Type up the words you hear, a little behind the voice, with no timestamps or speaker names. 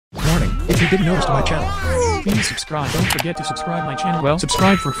If you didn't notice to my channel, please subscribe. Don't forget to subscribe my channel. Well,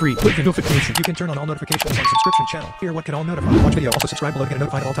 subscribe for free. Click the notification. You can turn on all notifications on subscription channel. Hear what can all notify. Watch video. Also subscribe below to get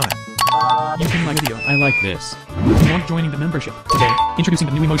notified at all time. You can like video. I like this. You want joining the membership? Today, introducing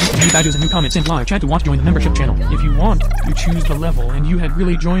the new emojis, new badges, and new comments in live chat to want to join the membership channel. If you want, you choose the level, and you had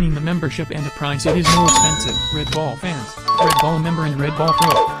really joining the membership and the price. It is more expensive. Red Ball fans, Red Ball member and Red Ball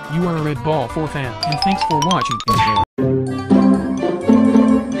Pro. You are a Red Ball 4 fan, and thanks for watching. Enjoy.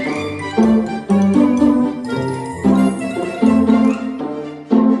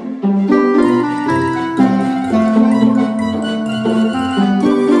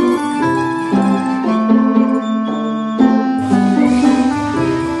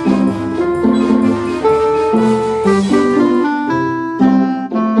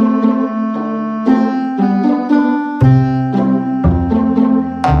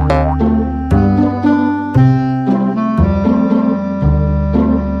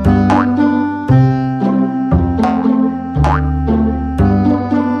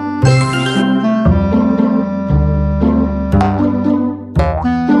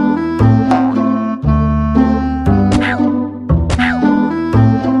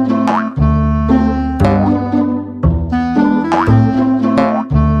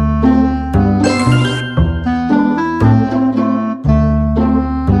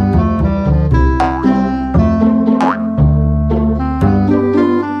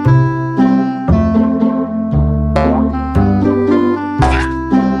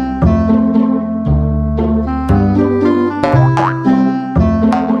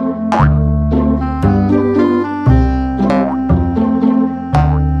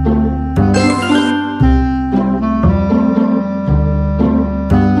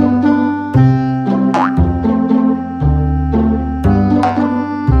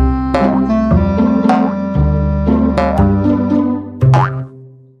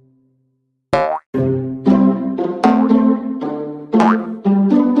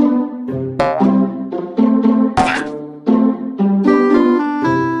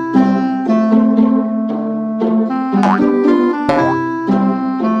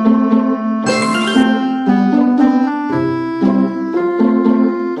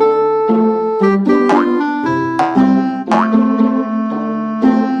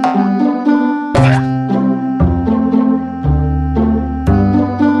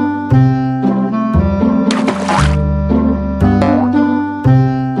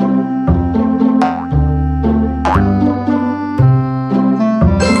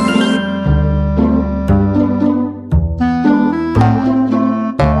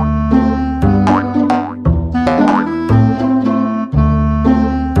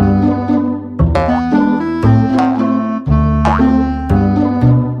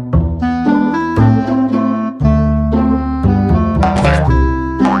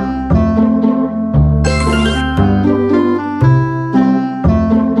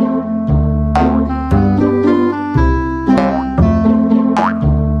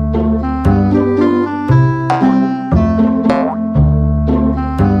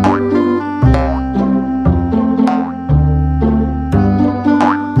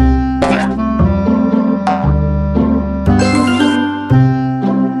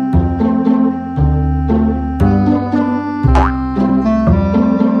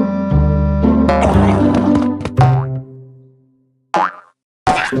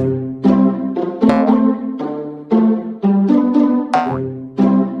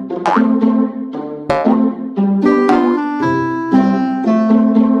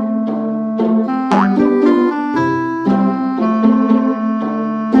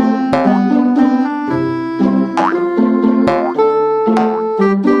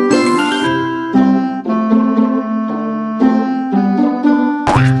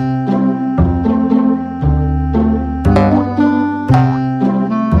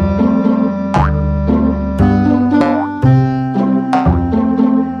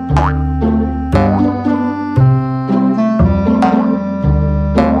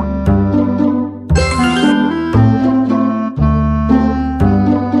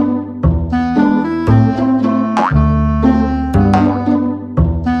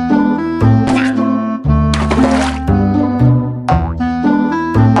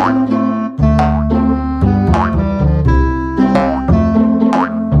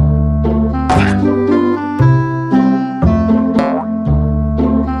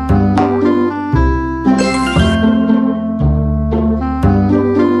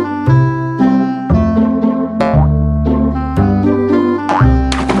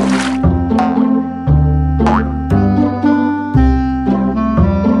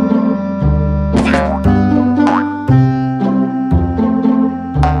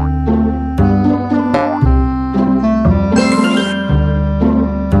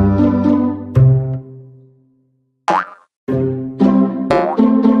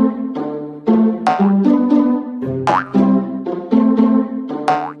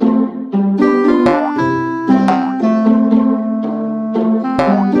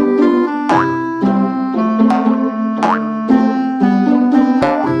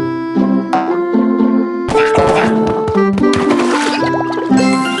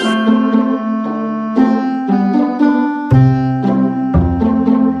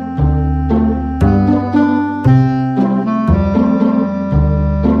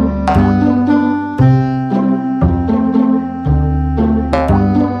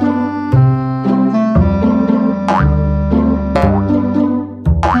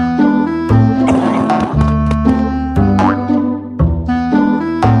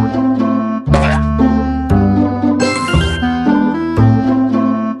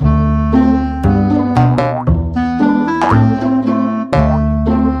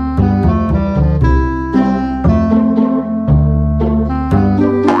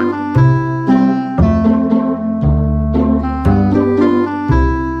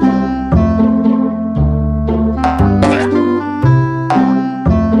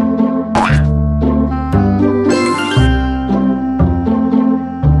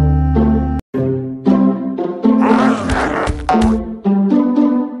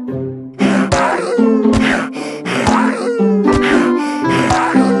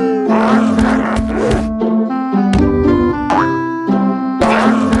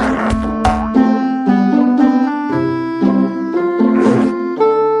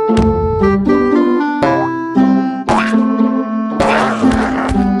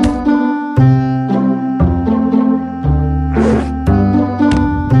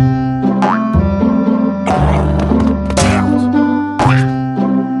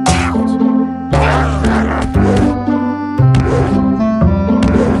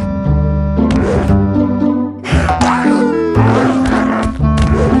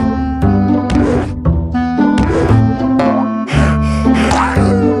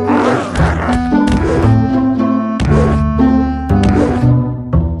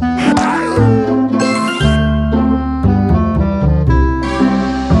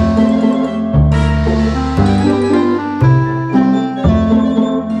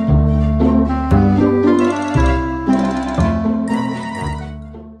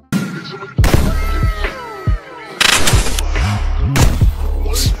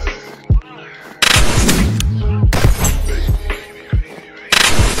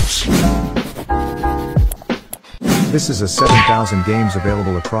 This is a 7,000 games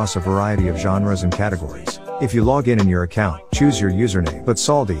available across a variety of genres and categories. If you log in your account, choose your username. But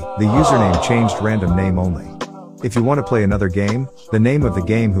Saldi, the username changed random name only. If you want to play another game, the name of the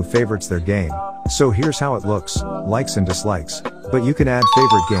game who favorites their game. So here's how it looks, likes and dislikes. But you can add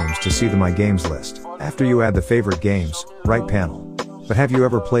favorite games to see the My Games list. After you add the favorite games, right panel. But have you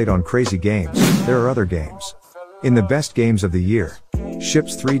ever played on Crazy Games? There are other games. In the best games of the year,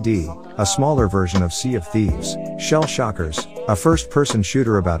 Ships 3D, a smaller version of Sea of Thieves, Shell Shockers, a first-person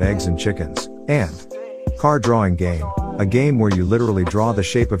shooter about eggs and chickens, and Car Drawing Game, a game where you literally draw the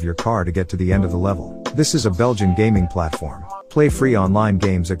shape of your car to get to the end of the level. This is a Belgian gaming platform. Play free online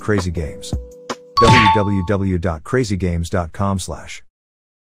games at Crazy Games. www.crazygames.com/